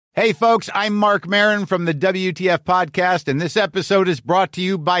Hey folks, I'm Mark Maron from the WTF Podcast, and this episode is brought to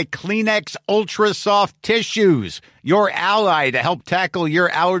you by Kleenex Ultra Soft Tissues, your ally to help tackle your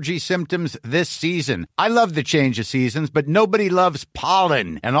allergy symptoms this season. I love the change of seasons, but nobody loves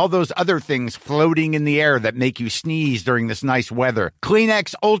pollen and all those other things floating in the air that make you sneeze during this nice weather.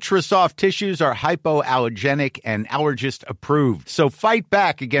 Kleenex Ultra Soft Tissues are hypoallergenic and allergist approved, so fight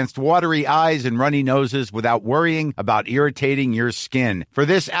back against watery eyes and runny noses without worrying about irritating your skin. For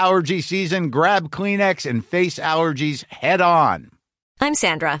this allergy season, grab Kleenex and face allergies head on. I'm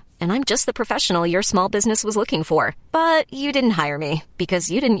Sandra, and I'm just the professional your small business was looking for. But you didn't hire me because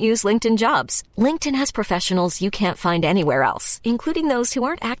you didn't use LinkedIn Jobs. LinkedIn has professionals you can't find anywhere else, including those who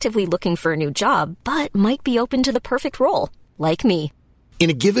aren't actively looking for a new job, but might be open to the perfect role, like me. In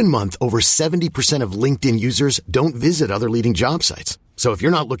a given month, over 70% of LinkedIn users don't visit other leading job sites. So if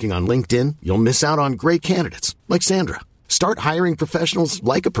you're not looking on LinkedIn, you'll miss out on great candidates like Sandra. Start hiring professionals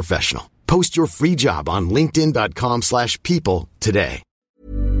like a professional. Post your free job on linkedin.com/people today.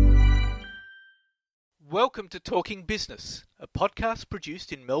 Welcome to Talking Business, a podcast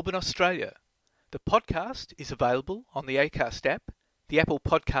produced in Melbourne, Australia. The podcast is available on the Acast app, the Apple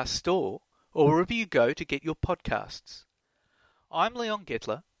Podcast Store, or wherever you go to get your podcasts. I'm Leon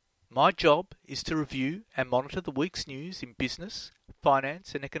Gettler. My job is to review and monitor the week's news in business,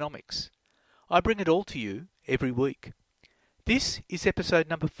 finance and economics. I bring it all to you every week. This is episode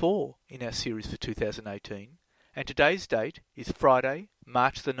number 4 in our series for 2018, and today's date is Friday,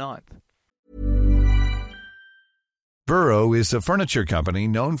 March the 9th. Burrow is a furniture company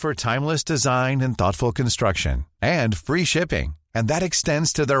known for timeless design and thoughtful construction, and free shipping, and that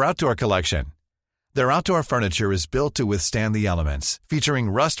extends to their outdoor collection. Their outdoor furniture is built to withstand the elements,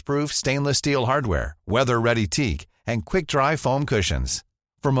 featuring rust-proof stainless steel hardware, weather-ready teak, and quick-dry foam cushions.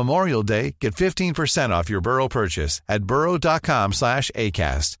 For Memorial Day, get 15% off your Burrow purchase at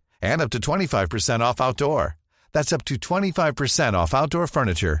burrow.com/ACAST, and up to 25% off outdoor. That's up to 25% off outdoor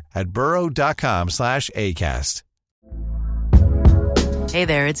furniture at burrow.com/ACAST. Hey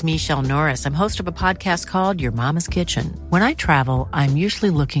there, it's Michelle Norris. I'm host of a podcast called Your Mama's Kitchen. When I travel, I'm usually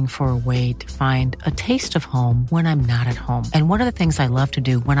looking for a way to find a taste of home when I'm not at home. And one of the things I love to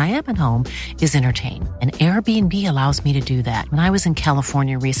do when I am at home is entertain. And Airbnb allows me to do that. When I was in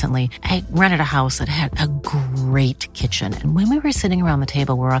California recently, I rented a house that had a great kitchen. And when we were sitting around the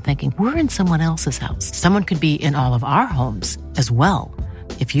table, we were all thinking, we're in someone else's house. Someone could be in all of our homes as well.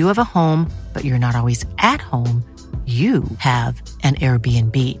 If you have a home, but you're not always at home, you have an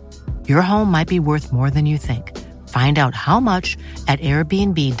Airbnb. Your home might be worth more than you think. Find out how much at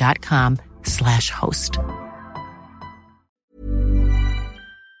airbnb.com/host.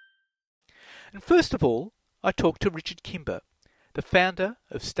 And first of all, I talked to Richard Kimber, the founder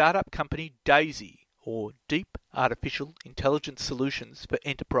of startup company Daisy, or Deep Artificial Intelligence Solutions for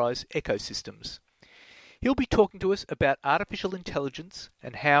Enterprise Ecosystems. He'll be talking to us about artificial intelligence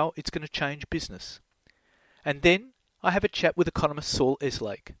and how it's going to change business. And then I have a chat with economist Saul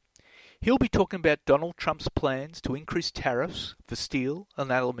Eslake. He'll be talking about Donald Trump's plans to increase tariffs for steel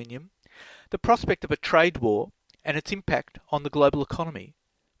and aluminium, the prospect of a trade war, and its impact on the global economy.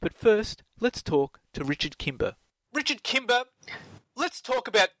 But first, let's talk to Richard Kimber. Richard Kimber, let's talk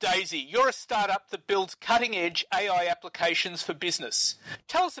about Daisy. You're a startup that builds cutting-edge AI applications for business.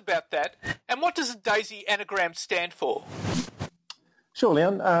 Tell us about that, and what does the Daisy anagram stand for? Sure,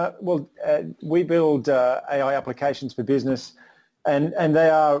 Leon. We build AI applications for business, and they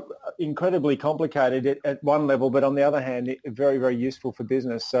are incredibly complicated at one level, but on the other hand, very, very useful for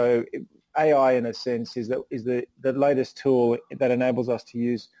business. So AI, in a sense, is the latest tool that enables us to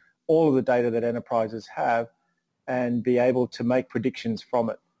use all of the data that enterprises have and be able to make predictions from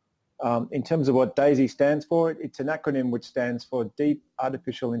it. In terms of what DAISY stands for, it's an acronym which stands for Deep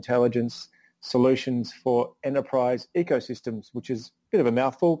Artificial Intelligence Solutions for Enterprise Ecosystems, which is a bit of a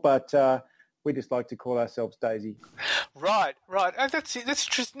mouthful, but we just like to call ourselves DAISY. Right. Oh, that's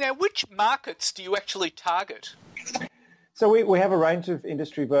interesting. Now, which markets do you actually target? So we have a range of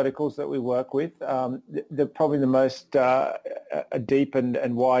industry verticals that we work with. Probably the most deep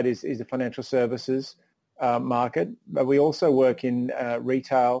and wide is the financial services market, but we also work in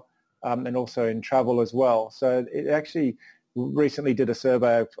retail and also in travel as well. So it actually recently did a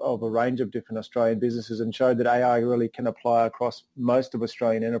survey of a range of different Australian businesses and showed that AI really can apply across most of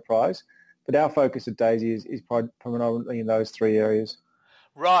Australian enterprise. But our focus at Daisy is predominantly in those three areas.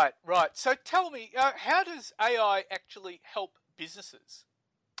 Right. So tell me, how does AI actually help businesses?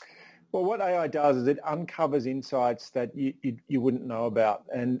 Well, what AI does is it uncovers insights that you wouldn't know about.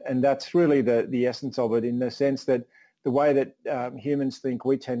 And that's really the essence of it, in the sense that the way that humans think,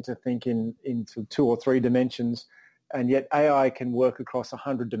 we tend to think in two or three dimensions. and yet AI can work across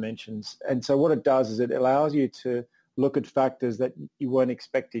 100 dimensions. And so what it does is it allows you to look at factors that you weren't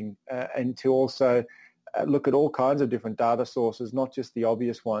expecting, and to also look at all kinds of different data sources, not just the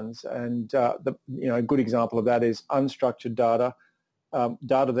obvious ones. And a good example of that is unstructured data,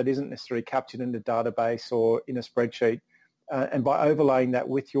 data that isn't necessarily captured in a database or in a spreadsheet. And by overlaying that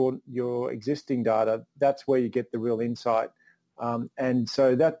with your existing data, that's where you get the real insight. And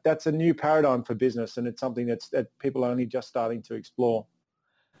so that's a new paradigm for business, and it's something that people are only just starting to explore.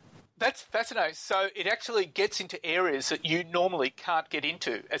 That's fascinating. So it actually gets into areas that you normally can't get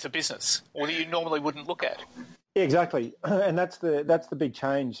into as a business, or that you normally wouldn't look at. Yeah, exactly, and that's the big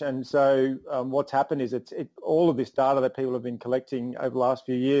change. And so what's happened is all of this data that people have been collecting over the last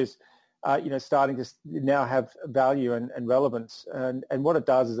few years, starting to now have value and relevance. And what it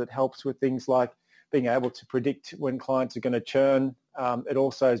does is it helps with things like being able to predict when clients are going to churn. It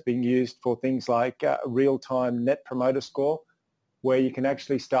also is being used for things like real-time net promoter score, where you can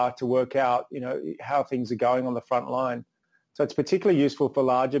actually start to work out, how things are going on the front line. So it's particularly useful for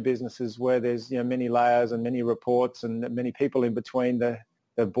larger businesses where there's, many layers and many reports and many people in between the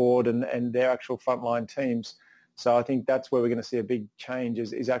board and their actual frontline teams. So I think that's where we're going to see a big change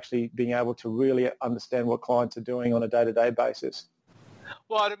is actually being able to really understand what clients are doing on a day-to-day basis.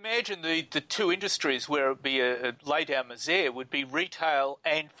 Well, I'd imagine the two industries where it would be a lay-down misere would be retail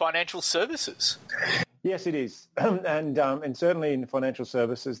and financial services. Yes, it is. And certainly in financial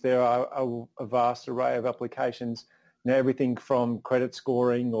services, there are a vast array of applications, everything from credit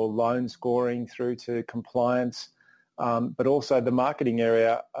scoring or loan scoring through to compliance, but also the marketing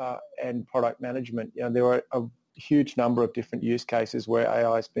area and product management. There are a huge number of different use cases where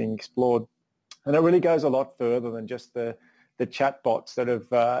AI is being explored. And it really goes a lot further than just the chatbots that have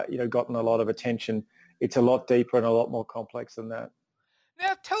gotten a lot of attention. It's a lot deeper and a lot more complex than that.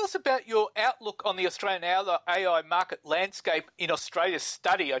 Now, tell us about your outlook on the Australian AI market landscape in Australia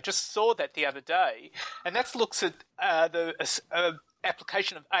study. I just saw that the other day, and that looks at the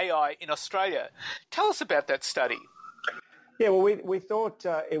application of AI in Australia. Tell us about that study. Yeah, well, we thought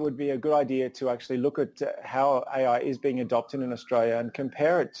it would be a good idea to actually look at how AI is being adopted in Australia and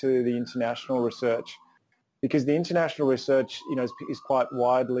compare it to the international research, because the international research, is quite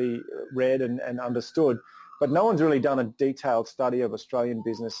widely read and understood. But no one's really done a detailed study of Australian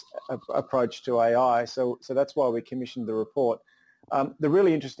business approach to AI, so that's why we commissioned the report. The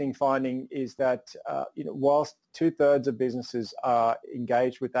really interesting finding is that whilst 2/3 of businesses are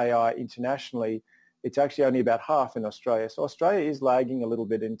engaged with AI internationally, it's actually only about half in Australia. So Australia is lagging a little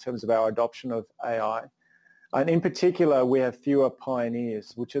bit in terms of our adoption of AI. And in particular, we have fewer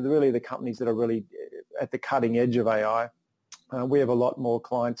pioneers, which are really the companies that are really at the cutting edge of AI. We have a lot more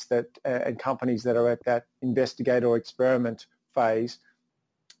clients and companies that are at that investigate or experiment phase.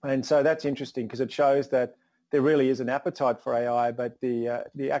 And so that's interesting because it shows that there really is an appetite for AI, but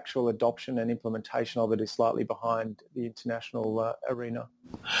the actual adoption and implementation of it is slightly behind the international arena.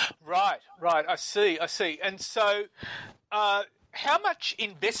 Right. I see. And so how much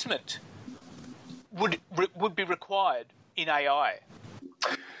investment would be required in AI?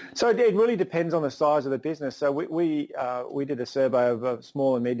 So it really depends on the size of the business. So we did a survey of a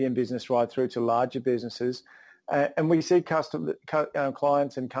small and medium business right through to larger businesses, and we see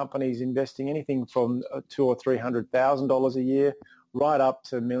clients and companies investing anything from $200,000 or $300,000 a year right up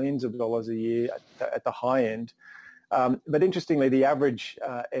to millions of dollars a year at the high end. But interestingly, the average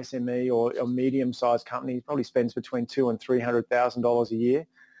SME or medium-sized company probably spends between $200,000 and $300,000 a year.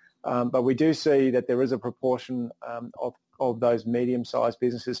 But we do see that there is a proportion of those medium-sized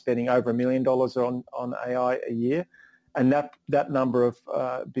businesses spending over $1 million on AI a year. And that number of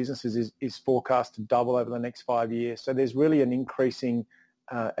businesses is forecast to double over the next 5 years. So there's really an increasing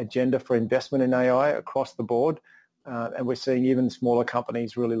agenda for investment in AI across the board. And we're seeing even smaller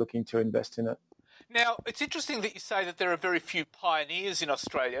companies really looking to invest in it. Now, it's interesting that you say that there are very few pioneers in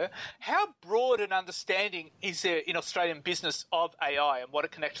Australia. How broad an understanding is there in Australian business of AI and what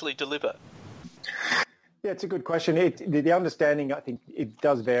it can actually deliver? Yeah, it's a good question. The understanding, I think, it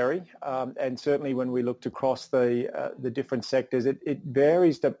does vary. And certainly when we looked across the different sectors, it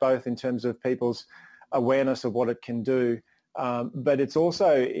varies both in terms of people's awareness of what it can do. But it's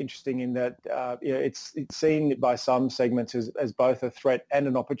also interesting in that it's seen by some segments as both a threat and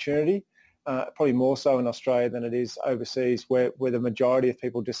an opportunity. Probably more so in Australia than it is overseas, where the majority of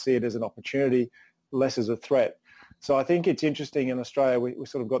people just see it as an opportunity, less as a threat. So I think it's interesting in Australia, we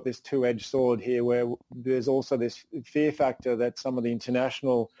sort of got this two-edged sword here where there's also this fear factor that some of the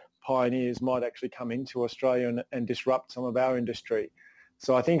international pioneers might actually come into Australia and disrupt some of our industry.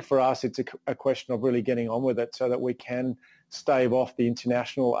 So I think for us, it's a question of really getting on with it so that we can stave off the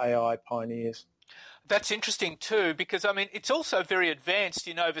international AI pioneers. That's interesting too, because, I mean, it's also very advanced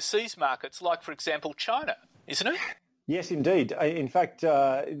in overseas markets, like, for example, China, isn't it? Yes, indeed. In fact,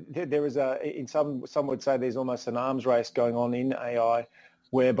 there is some would say there's almost an arms race going on in AI,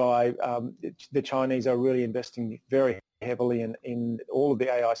 whereby the Chinese are really investing very heavily in all of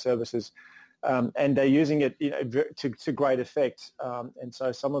the AI services, and they're using it to great effect. And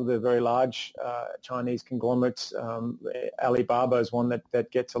so some of the very large Chinese conglomerates, Alibaba is one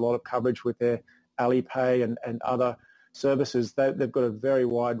that gets a lot of coverage with their Alipay and other services. They've got a very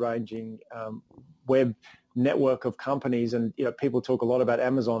wide-ranging web network of companies, and people talk a lot about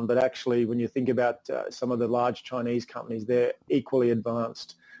Amazon, but actually when you think about some of the large Chinese companies, they're equally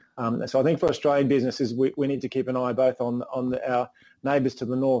advanced. So I think for Australian businesses, we need to keep an eye both on our neighbours to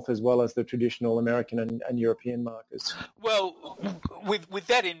the north as well as the traditional American and European markets. Well, with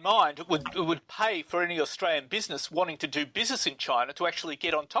that in mind, it would pay for any Australian business wanting to do business in China to actually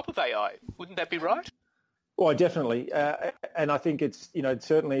get on top of AI. Wouldn't that be right? Well, definitely, and I think it's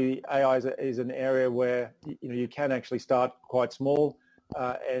certainly AI is an area where you can actually start quite small,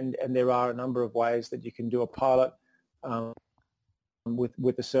 and there are a number of ways that you can do a pilot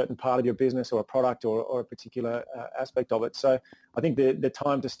with a certain part of your business or a product or a particular aspect of it. So I think the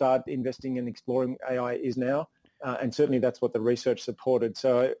time to start investing and exploring AI is now. And certainly that's what the research supported.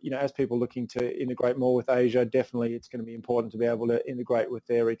 So, as people looking to integrate more with Asia, definitely it's going to be important to be able to integrate with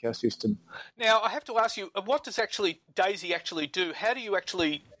their ecosystem. Now, I have to ask you, what does Daisy actually do? How do you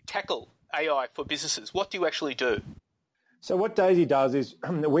actually tackle AI for businesses? What do you actually do? So what Daisy does is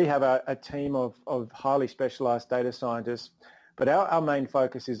we have a team of highly specialised data scientists, but our main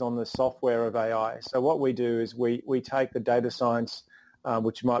focus is on the software of AI. So what we do is we take the data science,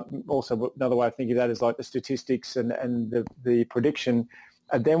 which might also, another way of thinking of that is like the statistics and the prediction,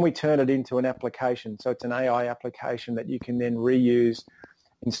 and then we turn it into an application. So it's an AI application that you can then reuse,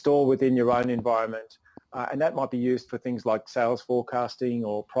 install within your own environment. And that might be used for things like sales forecasting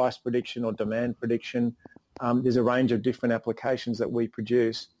or price prediction or demand prediction. There's a range of different applications that we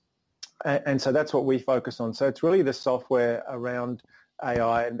produce. And so that's what we focus on. So it's really the software around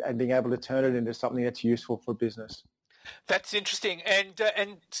AI and being able to turn it into something that's useful for business. That's interesting. And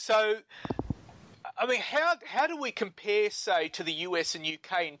so, I mean, how do we compare, say, to the US and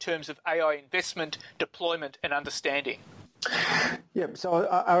UK in terms of AI investment, deployment and understanding? Yeah, so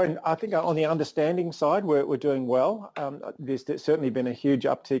I think on the understanding side, we're doing well. There's certainly been a huge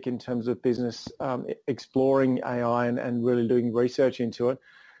uptick in terms of business exploring AI and really doing research into it.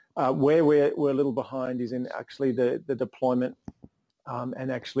 Where we're a little behind is in actually the deployment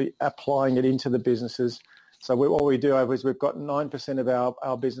and actually applying it into the businesses. So what we do is we've got 9% of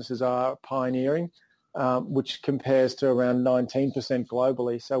our businesses are pioneering, which compares to around 19%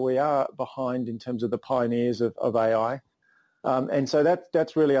 globally. So we are behind in terms of the pioneers of AI. And so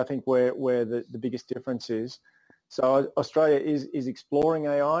that's really, I think, where the biggest difference is. So Australia is exploring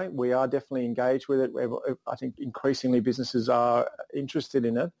AI. We are definitely engaged with it. I think increasingly businesses are interested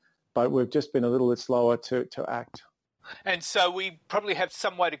in it, but we've just been a little bit slower to act. And so we probably have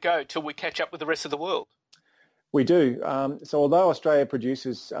some way to go till we catch up with the rest of the world. We do. So although Australia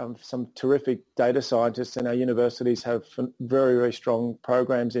produces some terrific data scientists and our universities have very, very strong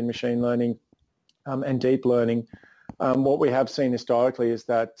programs in machine learning and deep learning, what we have seen historically is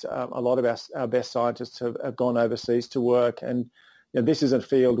that a lot of our best scientists have gone overseas to work. And this is a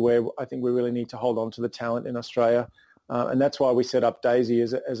field where I think we really need to hold on to the talent in Australia. And that's why we set up Daisy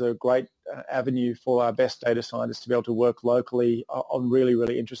as a great avenue for our best data scientists to be able to work locally on really,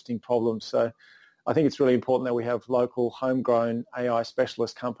 really interesting problems. So I think it's really important that we have local homegrown AI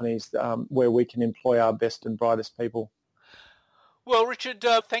specialist companies where we can employ our best and brightest people. Well, Richard,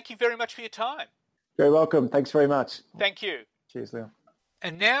 thank you very much for your time. Very welcome. Thanks very much. Thank you. Cheers, Leo.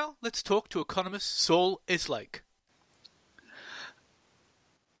 And now let's talk to economist Saul Eslake.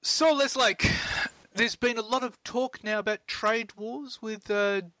 Saul Eslake, there's been a lot of talk now about trade wars with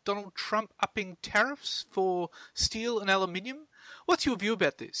Donald Trump upping tariffs for steel and aluminium. What's your view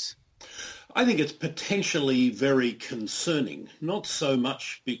about this? I think it's potentially very concerning, not so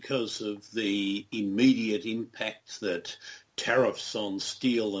much because of the immediate impact that tariffs on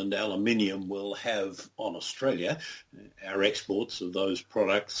steel and aluminium will have on Australia. Our exports of those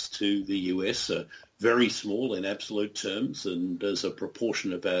products to the US are very small in absolute terms and as a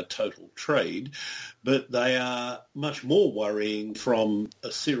proportion of our total trade, but they are much more worrying from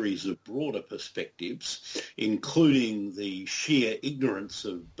a series of broader perspectives, including the sheer ignorance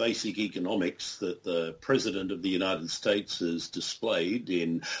of basic economics that the President of the United States has displayed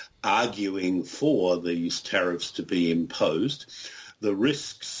in arguing for these tariffs to be imposed. the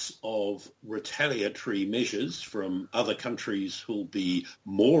risks of retaliatory measures from other countries who'll be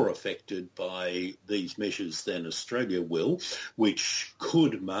more affected by these measures than Australia will, which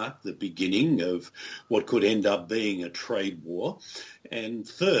could mark the beginning of what could end up being a trade war. And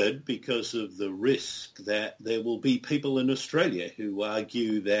third, because of the risk that there will be people in Australia who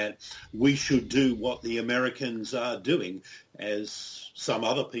argue that we should do what the Americans are doing, as some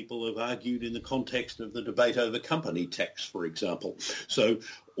other people have argued in the context of the debate over company tax, for example. So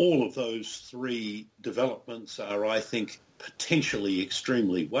all of those three developments are, I think, potentially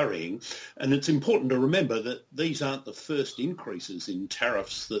extremely worrying. And it's important to remember that these aren't the first increases in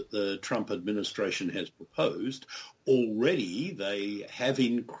tariffs that the Trump administration has proposed. Already they have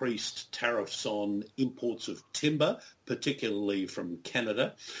increased tariffs on imports of timber, particularly from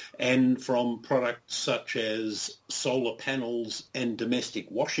Canada, and from products such as solar panels and domestic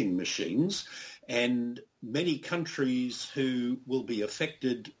washing machines. And many countries who will be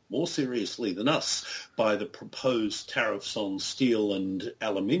affected more seriously than us by the proposed tariffs on steel and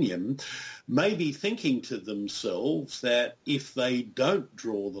aluminium may be thinking to themselves that if they don't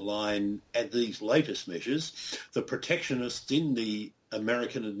draw the line at these latest measures, the protectionists in the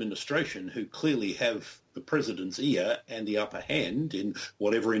American administration, who clearly have the president's ear and the upper hand in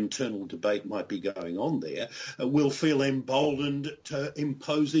whatever internal debate might be going on there, will feel emboldened to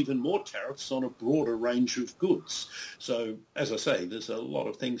impose even more tariffs on a broader range of goods. So, as I say, there's a lot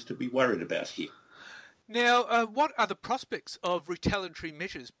of things to be worried about here. Now, what are the prospects of retaliatory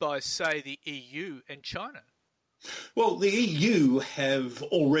measures by, say, the EU and China? Well, the EU have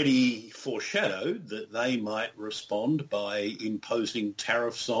already foreshadowed that they might respond by imposing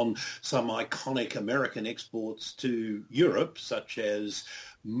tariffs on some iconic American exports to Europe, such as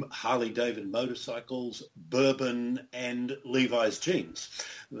Harley-Davidson motorcycles, bourbon, and Levi's jeans.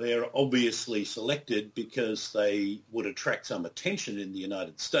 They're obviously selected because they would attract some attention in the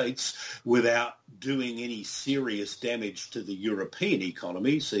United States without doing any serious damage to the European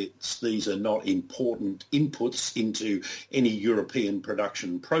economy. So these are not important inputs into any European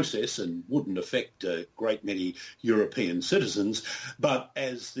production process and wouldn't affect a great many European citizens. But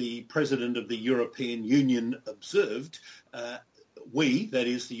as the President of the European Union observed, we, that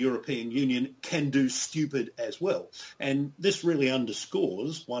is the European Union, can do stupid as well. And this really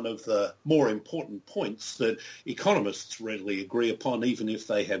underscores one of the more important points that economists readily agree upon, even if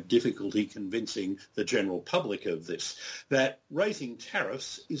they have difficulty convincing the general public of this, that raising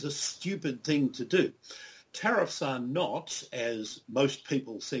tariffs is a stupid thing to do. Tariffs are not, as most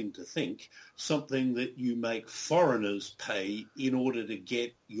people seem to think, something that you make foreigners pay in order to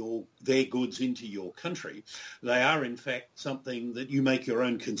get their goods into your country. They are, in fact, something that you make your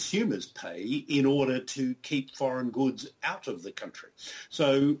own consumers pay in order to keep foreign goods out of the country.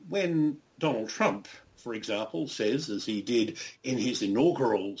 So when Donald Trump, for example, says, as he did in his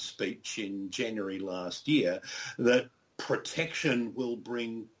inaugural speech in January last year, that protection will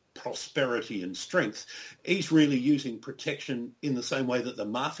bring prosperity and strength, he's really using protection in the same way that the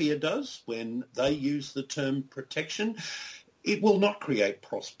mafia does when they use the term protection. It will not create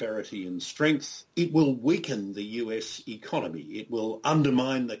prosperity and strength. It will weaken the US economy. It will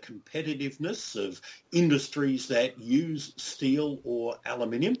undermine the competitiveness of industries that use steel or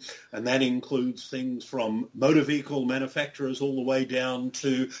aluminium, and that includes things from motor vehicle manufacturers all the way down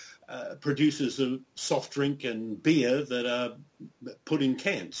to producers of soft drink and beer that are put in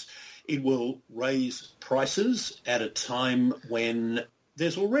cans. It will raise prices at a time when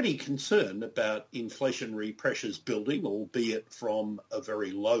there's already concern about inflationary pressures building, albeit from a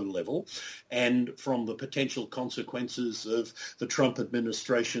very low level, and from the potential consequences of the Trump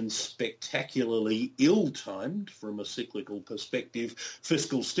administration's spectacularly ill-timed, from a cyclical perspective,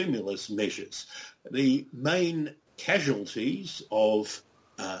 fiscal stimulus measures. The main casualties of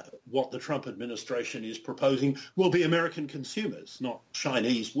what the Trump administration is proposing will be American consumers, not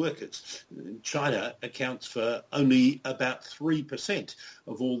Chinese workers. China accounts for only about 3%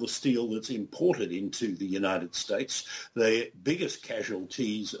 of all the steel that's imported into the United States. The biggest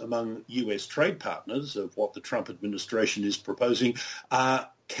casualties among US trade partners of what the Trump administration is proposing are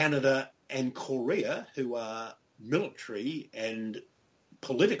Canada and Korea, who are military and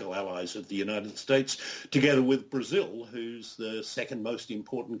political allies of the United States, together with Brazil, who's the second most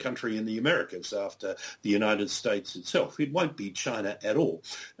important country in the Americas after the United States itself. It won't be China at all.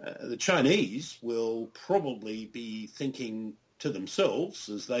 The Chinese will probably be thinking to themselves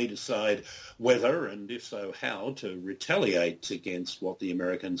as they decide whether, and if so how, to retaliate against what the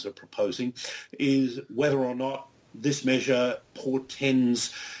Americans are proposing, is whether or not this measure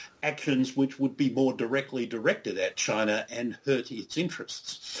portends actions which would be more directly directed at China and hurt its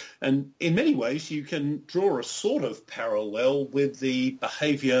interests. And in many ways, you can draw a sort of parallel with the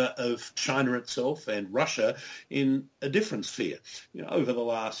behaviour of China itself and Russia in a different sphere. Over the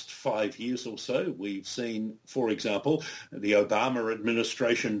last 5 years or so, we've seen, for example, the Obama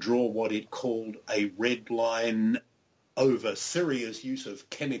administration draw what it called a red line over Syria's use of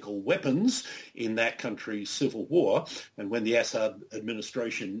chemical weapons in that country's civil war. And when the Assad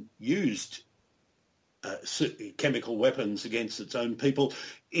administration used chemical weapons against its own people,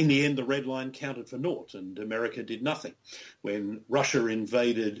 in the end the red line counted for naught and America did nothing. When Russia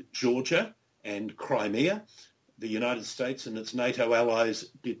invaded Georgia and Crimea, the United States and its NATO allies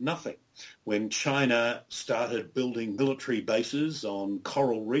did nothing. When China started building military bases on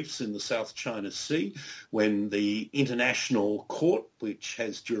coral reefs in the South China Sea, when the International Court, which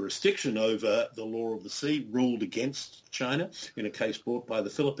has jurisdiction over the law of the sea, ruled against China in a case brought by the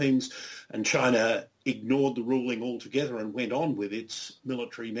Philippines, and China ignored the ruling altogether and went on with its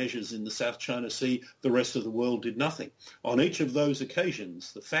military measures in the South China Sea, the rest of the world did nothing. On each of those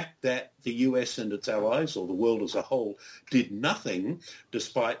occasions, the fact that the US and its allies, or the world as a whole, did nothing,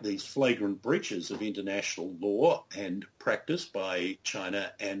 despite these flagrant breaches of international law and practice by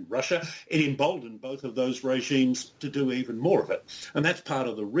China and Russia, it emboldened both of those regimes to do even more of it. And that's part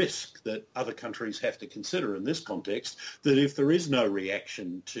of the risk that other countries have to consider in this context, that if there is no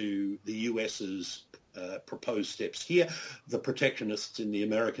reaction to the US's proposed steps here, the protectionists in the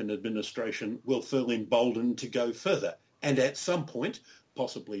American administration will feel emboldened to go further. And at some point,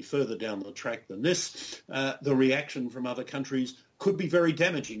 possibly further down the track than this, the reaction from other countries could be very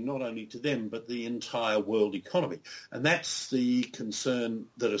damaging, not only to them, but the entire world economy. And that's the concern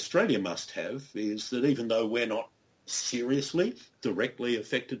that Australia must have, is that even though we're not seriously, directly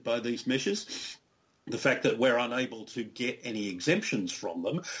affected by these measures, the fact that we're unable to get any exemptions from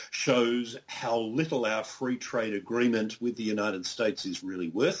them shows how little our free trade agreement with the United States is really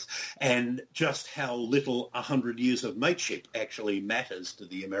worth, and just how little 100 years of mateship actually matters to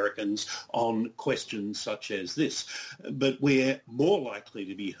the Americans on questions such as this. But we're more likely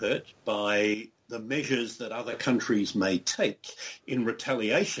to be hurt by the measures that other countries may take in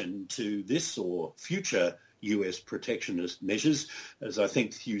retaliation to this or future US protectionist measures. As I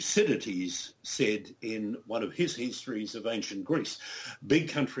think Thucydides said in one of his histories of ancient Greece, big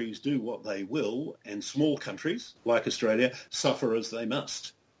countries do what they will, and small countries, like Australia, suffer as they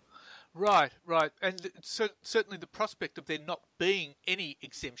must. Right. And certainly the prospect of there not being any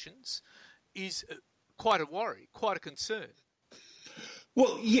exemptions is quite a worry, quite a concern.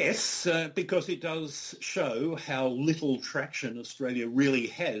 Well, yes, because it does show how little traction Australia really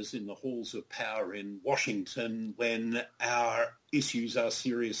has in the halls of power in Washington when our issues are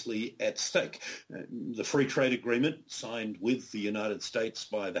seriously at stake. The free trade agreement signed with the United States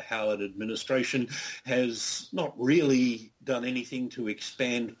by the Howard administration has not really done anything to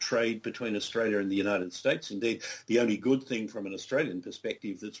expand trade between Australia and the United States. Indeed, the only good thing from an Australian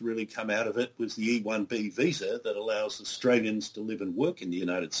perspective that's really come out of it was the E-1B visa that allows Australians to live and work in the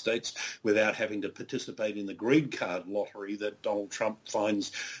United States without having to participate in the green card lottery that Donald Trump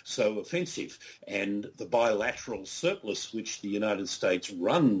finds so offensive. And the bilateral surplus which the United States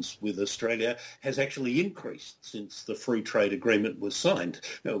runs with Australia has actually increased since the free trade agreement was signed.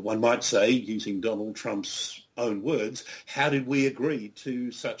 One might say, using Donald Trump's own words, how did we agree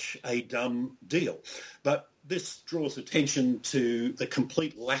to such a dumb deal? But this draws attention to the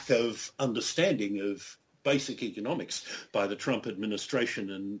complete lack of understanding of basic economics by the Trump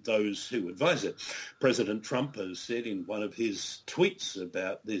administration and those who advise it. President Trump has said in one of his tweets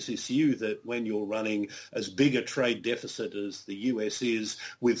about this issue that when you're running as big a trade deficit as the US is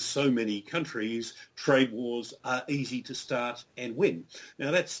with so many countries, trade wars are easy to start and win. Now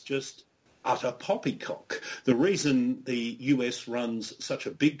that's just utter poppycock. The reason the US runs such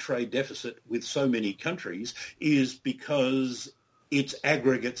a big trade deficit with so many countries is because its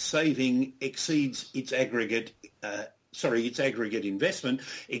aggregate saving exceeds its aggregate investment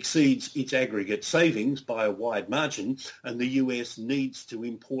exceeds its aggregate savings by a wide margin, and the US needs to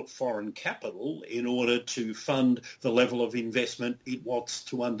import foreign capital in order to fund the level of investment it wants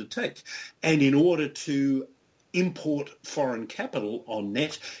to undertake. And in order to import foreign capital on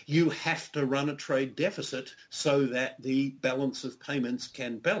net, you have to run a trade deficit so that the balance of payments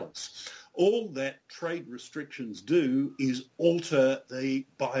can balance. All that trade restrictions do is alter the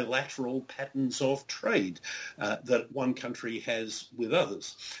bilateral patterns of trade that one country has with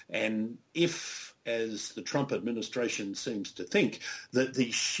others. And if as the Trump administration seems to think, that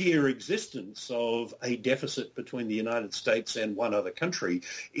the sheer existence of a deficit between the United States and one other country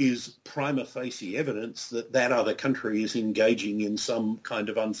is prima facie evidence that that other country is engaging in some kind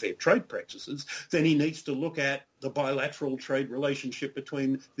of unfair trade practices, then he needs to look at the bilateral trade relationship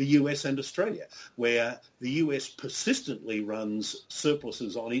between the US and Australia, where the US persistently runs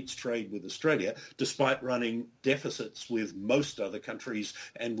surpluses on its trade with Australia, despite running deficits with most other countries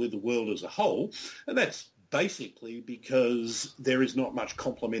and with the world as a whole. And that's basically because there is not much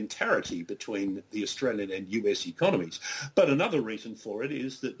complementarity between the Australian and US economies. But another reason for it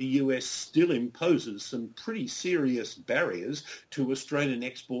is that the US still imposes some pretty serious barriers to Australian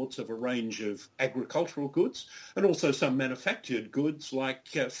exports of a range of agricultural goods and also some manufactured goods like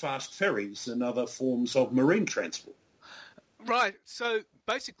fast ferries and other forms of marine transport. Right. So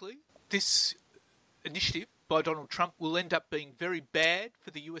basically, this initiative by Donald Trump will end up being very bad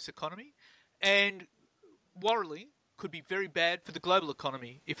for the US economy and worryingly could be very bad for the global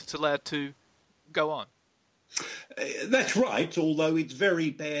economy if it's allowed to go on. That's right, although it's very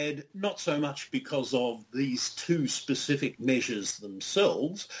bad not so much because of these two specific measures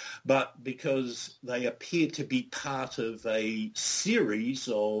themselves, but because they appear to be part of a series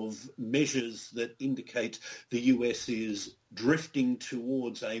of measures that indicate the US is drifting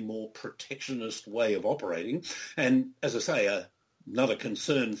towards a more protectionist way of operating. And as I say, another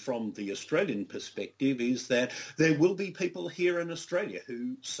concern from the Australian perspective is that there will be people here in Australia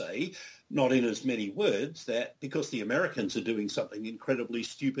who say, not in as many words, that because the Americans are doing something incredibly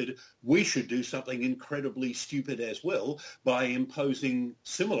stupid, we should do something incredibly stupid as well by imposing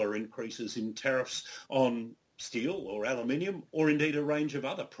similar increases in tariffs on steel or aluminium or indeed a range of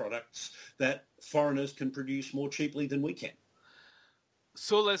other products that foreigners can produce more cheaply than we can.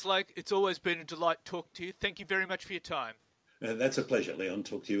 Saul Leslake, it's always been a delight talking to you. Thank you very much for your time. That's a pleasure, Leon.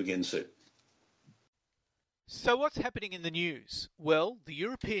 Talk to you again soon. So what's happening in the news? Well, the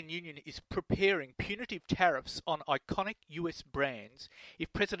European Union is preparing punitive tariffs on iconic US brands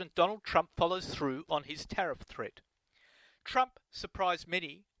if President Donald Trump follows through on his tariff threat. Trump surprised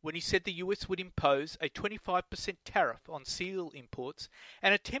many when he said the US would impose a 25% tariff on steel imports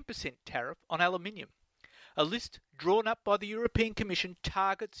and a 10% tariff on aluminium. A list drawn up by the European Commission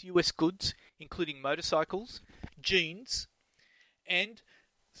targets US goods, including motorcycles, jeans, and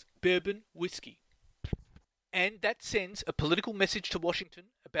bourbon whiskey. And that sends a political message to Washington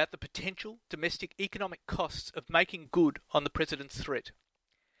about the potential domestic economic costs of making good on the president's threat.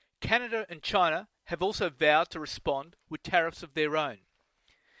 Canada and China have also vowed to respond with tariffs of their own.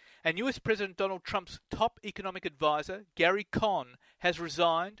 And US President Donald Trump's top economic advisor, Gary Cohn, has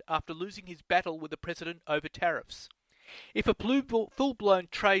resigned after losing his battle with the president over tariffs. If a full-blown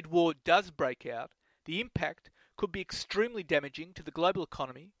trade war does break out, the impact could be extremely damaging to the global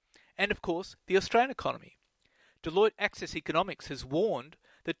economy and, of course, the Australian economy. Deloitte Access Economics has warned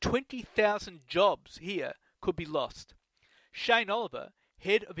that 20,000 jobs here could be lost. Shane Oliver,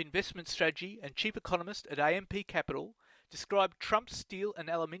 head of investment strategy and chief economist at AMP Capital, described Trump's steel and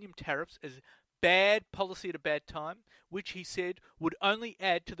aluminium tariffs as bad policy at a bad time, which he said would only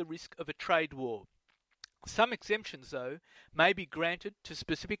add to the risk of a trade war. Some exemptions, though, may be granted to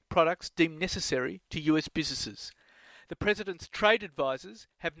specific products deemed necessary to US businesses. The President's trade advisers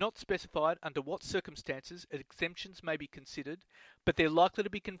have not specified under what circumstances exemptions may be considered, but they're likely to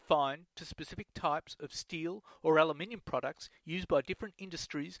be confined to specific types of steel or aluminium products used by different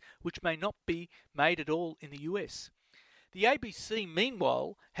industries which may not be made at all in the US. The ABC,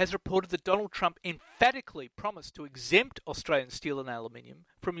 meanwhile, has reported that Donald Trump emphatically promised to exempt Australian steel and aluminium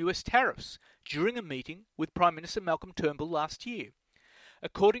from US tariffs during a meeting with Prime Minister Malcolm Turnbull last year.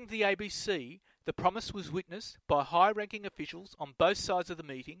 According to the ABC, the promise was witnessed by high-ranking officials on both sides of the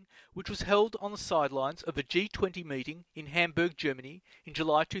meeting, which was held on the sidelines of a G20 meeting in Hamburg, Germany, in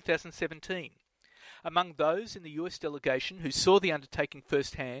July 2017. Among those in the US delegation who saw the undertaking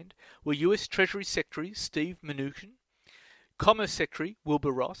firsthand were US Treasury Secretary Steve Mnuchin, Commerce Secretary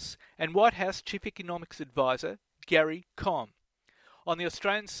Wilbur Ross, and White House Chief Economics Advisor Gary Cohn. On the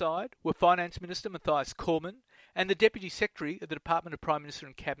Australian side were Finance Minister Matthias Cormann and the Deputy Secretary of the Department of Prime Minister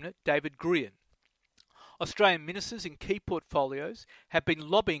and Cabinet, David Grian. Australian ministers in key portfolios have been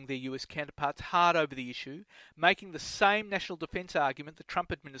lobbying their US counterparts hard over the issue, making the same national defence argument the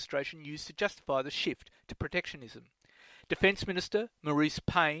Trump administration used to justify the shift to protectionism. Defence Minister Maurice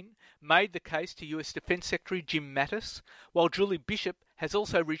Payne made the case to US Defence Secretary Jim Mattis, while Julie Bishop has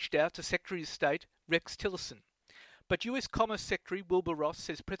also reached out to Secretary of State Rex Tillerson. But US Commerce Secretary Wilbur Ross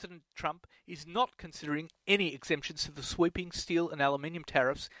says President Trump is not considering any exemptions to the sweeping steel and aluminium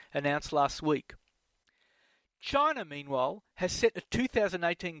tariffs announced last week. China, meanwhile, has set a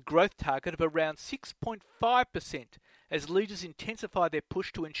 2018 growth target of around 6.5% as leaders intensify their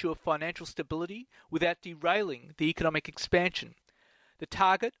push to ensure financial stability without derailing the economic expansion. The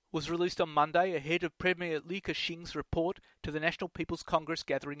target was released on Monday ahead of Premier Li Keqiang's report to the National People's Congress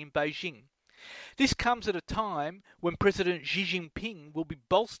gathering in Beijing. This comes at a time when President Xi Jinping will be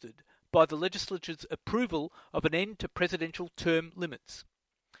bolstered by the legislature's approval of an end to presidential term limits.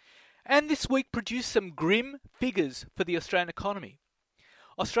 And this week produced some grim figures for the Australian economy.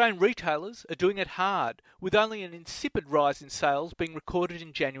 Australian retailers are doing it hard, with only an insipid rise in sales being recorded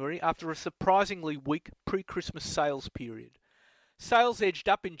in January after a surprisingly weak pre-Christmas sales period. Sales edged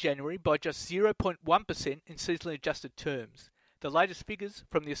up in January by just 0.1% in seasonally adjusted terms. The latest figures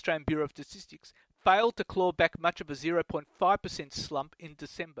from the Australian Bureau of Statistics failed to claw back much of a 0.5% slump in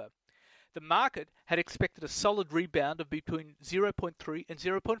December. The market had expected a solid rebound of between 0.3 and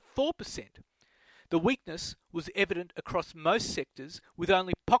 0.4%. The weakness was evident across most sectors, with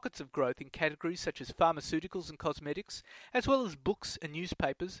only pockets of growth in categories such as pharmaceuticals and cosmetics, as well as books and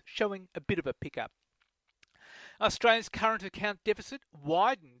newspapers showing a bit of a pickup. Australia's current account deficit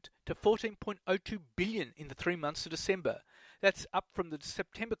widened to $14.02 billion in the 3 months to December. That's up from the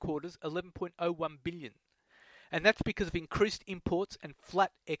September quarter's $11.01 billion. And that's because of increased imports and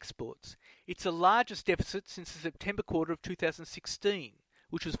flat exports. It's the largest deficit since the September quarter of 2016,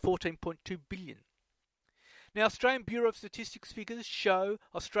 which was $14.2 billion. Now, Australian Bureau of Statistics figures show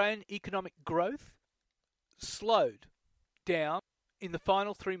Australian economic growth slowed down in the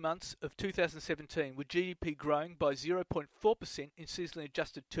final 3 months of 2017, with GDP growing by 0.4% in seasonally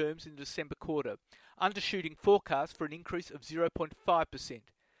adjusted terms in the December quarter, undershooting forecasts for an increase of 0.5%.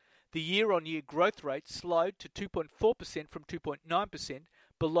 The year-on-year growth rate slowed to 2.4% from 2.9%,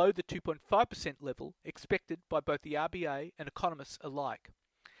 below the 2.5% level expected by both the RBA and economists alike.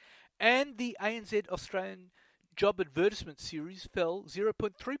 And the ANZ Australian Job Advertisement Series fell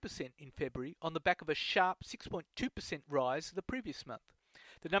 0.3% in February on the back of a sharp 6.2% rise the previous month.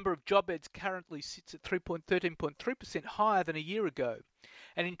 The number of job ads currently sits at 13.3% higher than a year ago.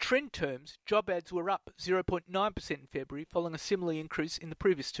 And in trend terms, job ads were up 0.9% in February, following a similar increase in the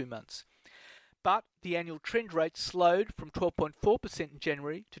previous 2 months. But the annual trend rate slowed from 12.4% in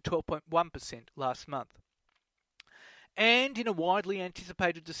January to 12.1% last month. And in a widely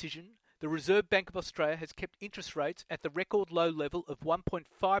anticipated decision, the Reserve Bank of Australia has kept interest rates at the record low level of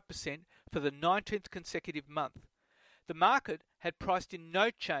 1.5% for the 19th consecutive month. The market had priced in no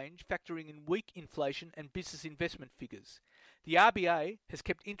change, factoring in weak inflation and business investment figures. The RBA has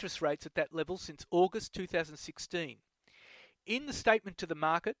kept interest rates at that level since August 2016. In the statement to the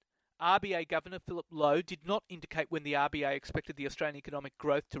market, RBA Governor Philip Lowe did not indicate when the RBA expected the Australian economic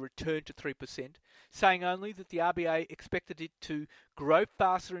growth to return to 3%, saying only that the RBA expected it to grow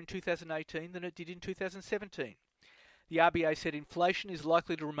faster in 2018 than it did in 2017. The RBA said inflation is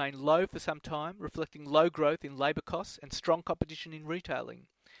likely to remain low for some time, reflecting low growth in labour costs and strong competition in retailing.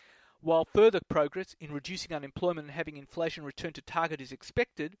 While further progress in reducing unemployment and having inflation return to target is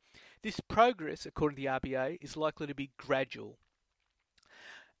expected, this progress, according to the RBA, is likely to be gradual.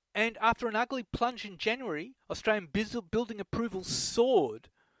 And after an ugly plunge in January, Australian building approvals soared.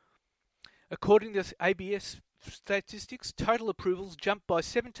 According to ABS statistics, total approvals jumped by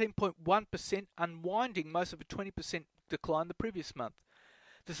 17.1%, unwinding most of a 20% decline the previous month.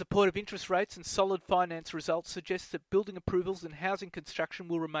 The support of interest rates and solid finance results suggests that building approvals and housing construction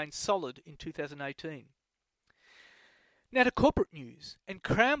will remain solid in 2018. Now to corporate news, and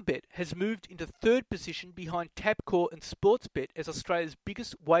CrownBet has moved into third position behind Tabcorp and Sportsbet as Australia's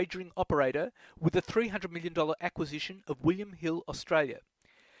biggest wagering operator, with a $300 million acquisition of William Hill Australia.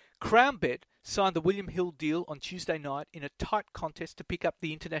 CrownBet signed the William Hill deal on Tuesday night in a tight contest to pick up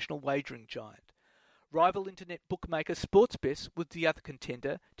the international wagering giant. Rival internet bookmaker Sportsbet was the other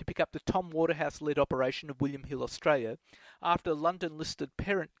contender to pick up the Tom Waterhouse-led operation of William Hill Australia after a London-listed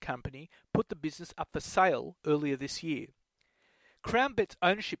parent company put the business up for sale earlier this year. CrownBet's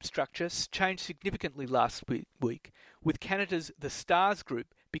ownership structure changed significantly last week, with Canada's The Stars Group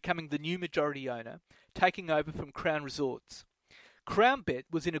becoming the new majority owner, taking over from Crown Resorts. CrownBet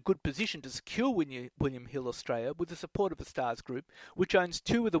was in a good position to secure William Hill Australia with the support of the Stars Group, which owns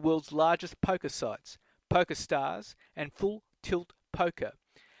two of the world's largest poker sites, PokerStars and Full Tilt Poker,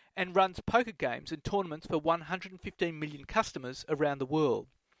 and runs poker games and tournaments for 115 million customers around the world.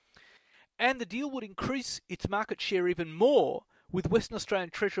 And the deal would increase its market share even more, with Western Australian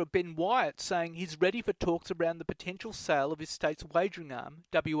Treasurer Ben Wyatt saying he's ready for talks around the potential sale of his state's wagering arm,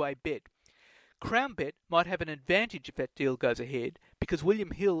 WA Bet. CrownBet might have an advantage if that deal goes ahead, because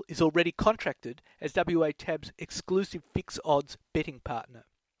William Hill is already contracted as WA Tab's exclusive fixed odds betting partner.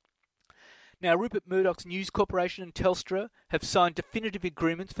 Now, Rupert Murdoch's News Corporation and Telstra have signed definitive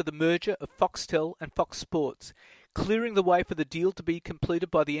agreements for the merger of Foxtel and Fox Sports, clearing the way for the deal to be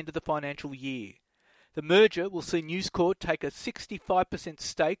completed by the end of the financial year. The merger will see News Corp take a 65%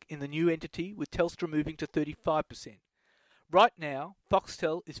 stake in the new entity, with Telstra moving to 35%. Right now,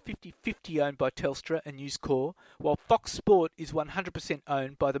 Foxtel is 50-50 owned by Telstra and News Corp, while Fox Sport is 100%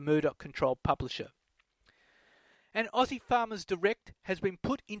 owned by the Murdoch-controlled publisher. And Aussie Farmers Direct has been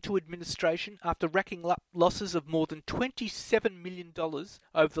put into administration after racking up losses of more than $27 million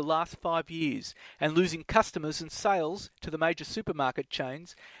over the last 5 years and losing customers and sales to the major supermarket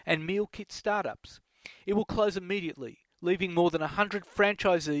chains and meal kit startups. It will close immediately, leaving more than 100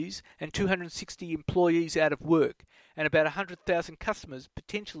 franchisees and 260 employees out of work and about 100,000 customers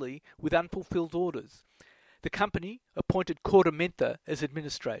potentially with unfulfilled orders. The company appointed KordaMentha as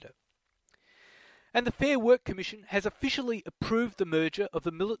administrator. And the Fair Work Commission has officially approved the merger of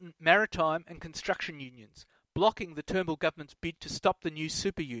the militant maritime and construction unions, blocking the Turnbull government's bid to stop the new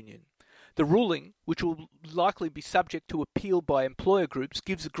super union. The ruling, which will likely be subject to appeal by employer groups,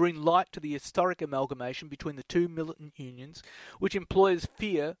 gives a green light to the historic amalgamation between the two militant unions, which employers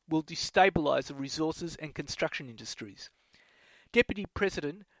fear will destabilise the resources and construction industries. Deputy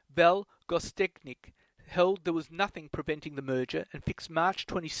President Val Gosteknik held there was nothing preventing the merger and fixed March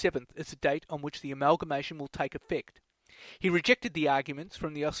 27th as the date on which the amalgamation will take effect. He rejected the arguments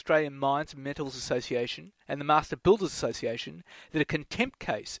from the Australian Mines and Metals Association and the Master Builders Association that a contempt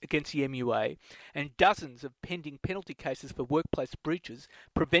case against the MUA and dozens of pending penalty cases for workplace breaches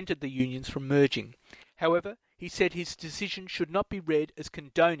prevented the unions from merging. However, he said his decision should not be read as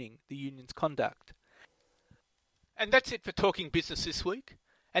condoning the union's conduct. And that's it for Talking Business this week.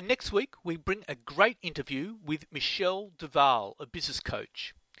 And next week, we bring a great interview with Michelle Duval, a business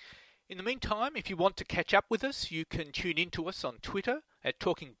coach. In the meantime, if you want to catch up with us, you can tune in to us on Twitter at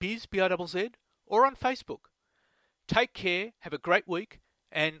TalkingBiz, B-I-Z-Z, or on Facebook. Take care, have a great week,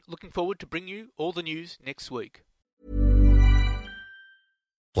 and looking forward to bring you all the news next week.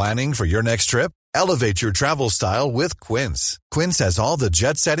 Planning for your next trip? Elevate your travel style with Quince. Quince has all the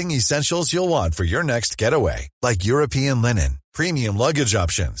jet-setting essentials you'll want for your next getaway, like European linen, premium luggage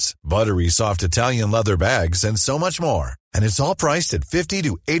options, buttery soft Italian leather bags, and so much more. And it's all priced at 50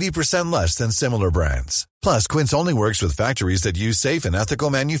 to 80% less than similar brands. Plus, Quince only works with factories that use safe and ethical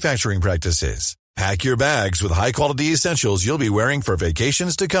manufacturing practices. Pack your bags with high-quality essentials you'll be wearing for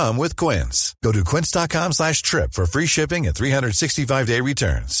vacations to come with Quince. Go to quince.com/trip for free shipping and 365-day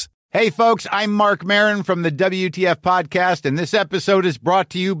returns. Hey, folks, I'm Mark Maron from the WTF Podcast, and this episode is brought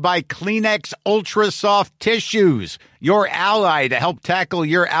to you by Kleenex Ultra Soft Tissues, your ally to help tackle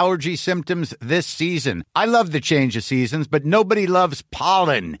your allergy symptoms this season. I love the change of seasons, but nobody loves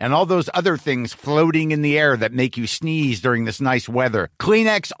pollen and all those other things floating in the air that make you sneeze during this nice weather.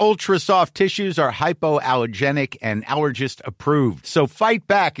 Kleenex Ultra Soft Tissues are hypoallergenic and allergist approved, so fight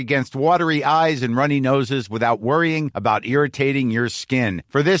back against watery eyes and runny noses without worrying about irritating your skin.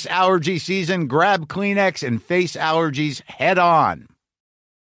 For this allergy season, grab Kleenex and face allergies head on.